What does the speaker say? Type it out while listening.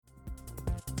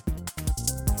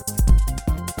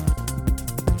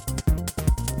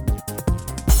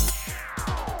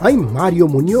I'm Mario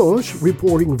Munoz,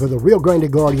 reporting for the Rio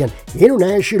Grande Guardian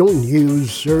International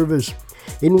News Service.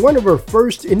 In one of her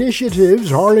first initiatives,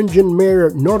 Harlingen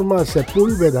Mayor Norma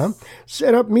Sepulveda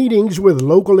set up meetings with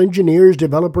local engineers,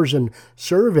 developers, and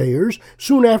surveyors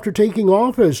soon after taking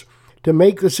office to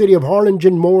make the city of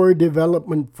Harlingen more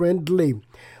development-friendly.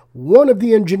 One of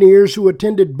the engineers who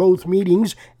attended both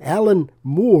meetings, Alan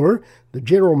Moore, the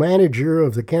general manager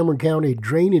of the Cameron County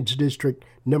Drainage District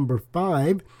Number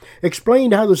 5,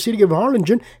 explained how the city of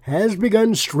Harlingen has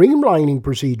begun streamlining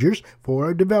procedures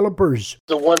for developers.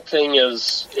 The one thing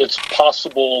is it's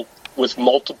possible with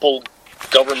multiple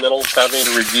governmentals having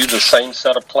to review the same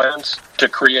set of plans to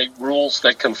create rules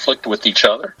that conflict with each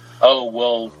other. Oh,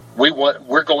 well,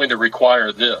 we're going to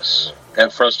require this.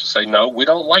 And for us to say, no, we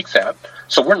don't like that,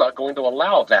 so we're not going to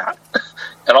allow that.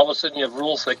 And all of a sudden you have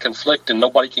rules that conflict and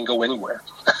nobody can go anywhere.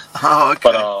 Oh,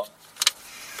 okay.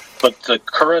 But the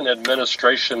current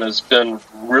administration has been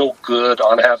real good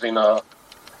on having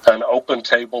an open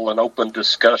table, an open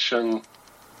discussion,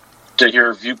 to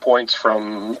hear viewpoints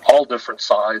from all different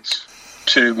sides,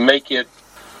 to make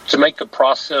the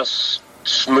process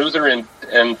smoother and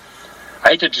I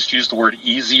hate to just use the word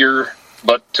easier,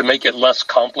 but to make it less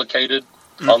complicated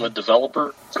on the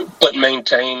developer, but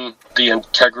maintain the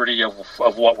integrity of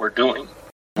what we're doing.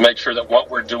 Make sure that what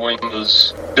we're doing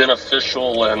is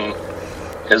beneficial and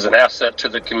is an asset to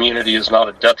the community, is not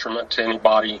a detriment to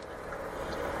anybody.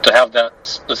 To have that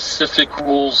specific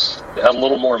rules, a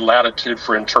little more latitude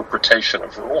for interpretation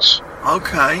of rules.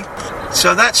 Okay.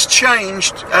 So that's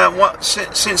changed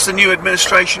since the new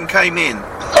administration came in?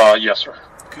 Yes, sir.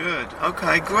 Good.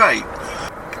 Okay, great.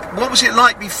 What was it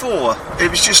like before? It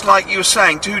was just like you were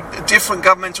saying, two different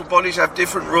governmental bodies have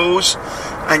different rules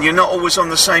and you're not always on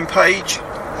the same page?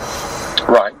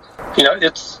 Right. You know,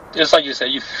 it's like you say,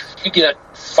 you get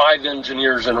 5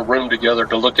 engineers in a room together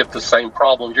to look at the same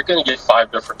problem, you're going to get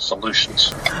 5 different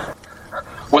solutions.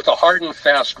 With a hard and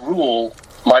fast rule,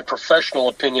 my professional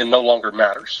opinion no longer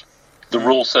matters. The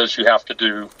rule says you have to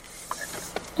do,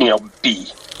 B.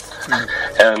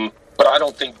 But I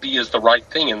don't think B is the right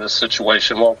thing in this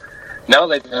situation. Well, now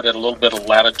they've added a little bit of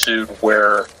latitude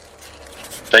where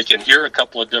they can hear a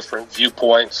couple of different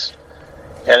viewpoints,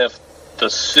 and if the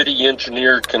city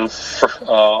engineer can,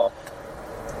 now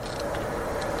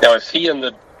if he and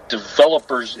the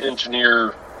developer's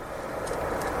engineer,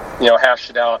 hash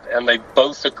it out, and they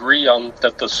both agree on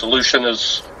that the solution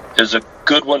is a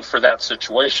good one for that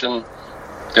situation,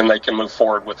 then they can move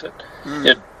forward with it.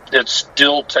 It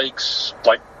still takes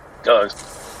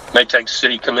may take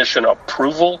city commission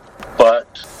approval, but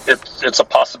it's a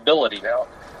possibility now.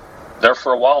 There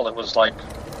for a while it was like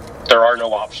there are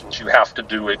no options. You have to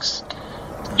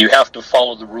you have to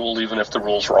follow the rule even if the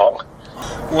rule's wrong.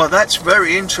 Well, that's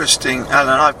very interesting,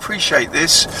 Alan. I appreciate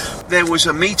this. There was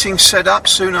a meeting set up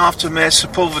soon after Mayor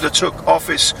Sepulveda took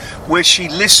office where she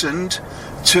listened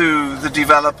to the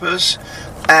developers,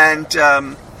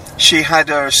 and she had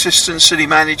her assistant city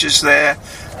managers there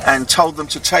and told them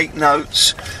to take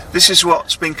notes. This is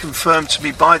what's been confirmed to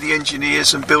me by the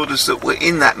engineers and builders that were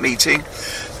in that meeting.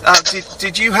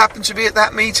 Did you happen to be at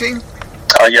that meeting?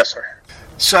 Yes, sir.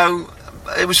 So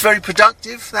it was very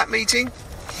productive, that meeting?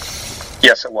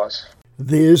 Yes, it was.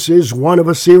 This is one of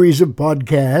a series of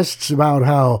podcasts about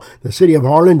how the city of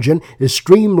Harlingen is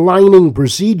streamlining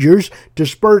procedures to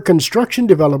spur construction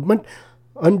development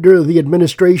under the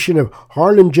administration of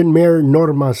Harlingen Mayor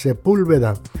Norma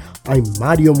Sepulveda. I'm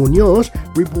Mario Munoz,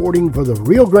 reporting for the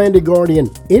Rio Grande Guardian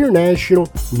International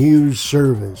News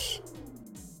Service.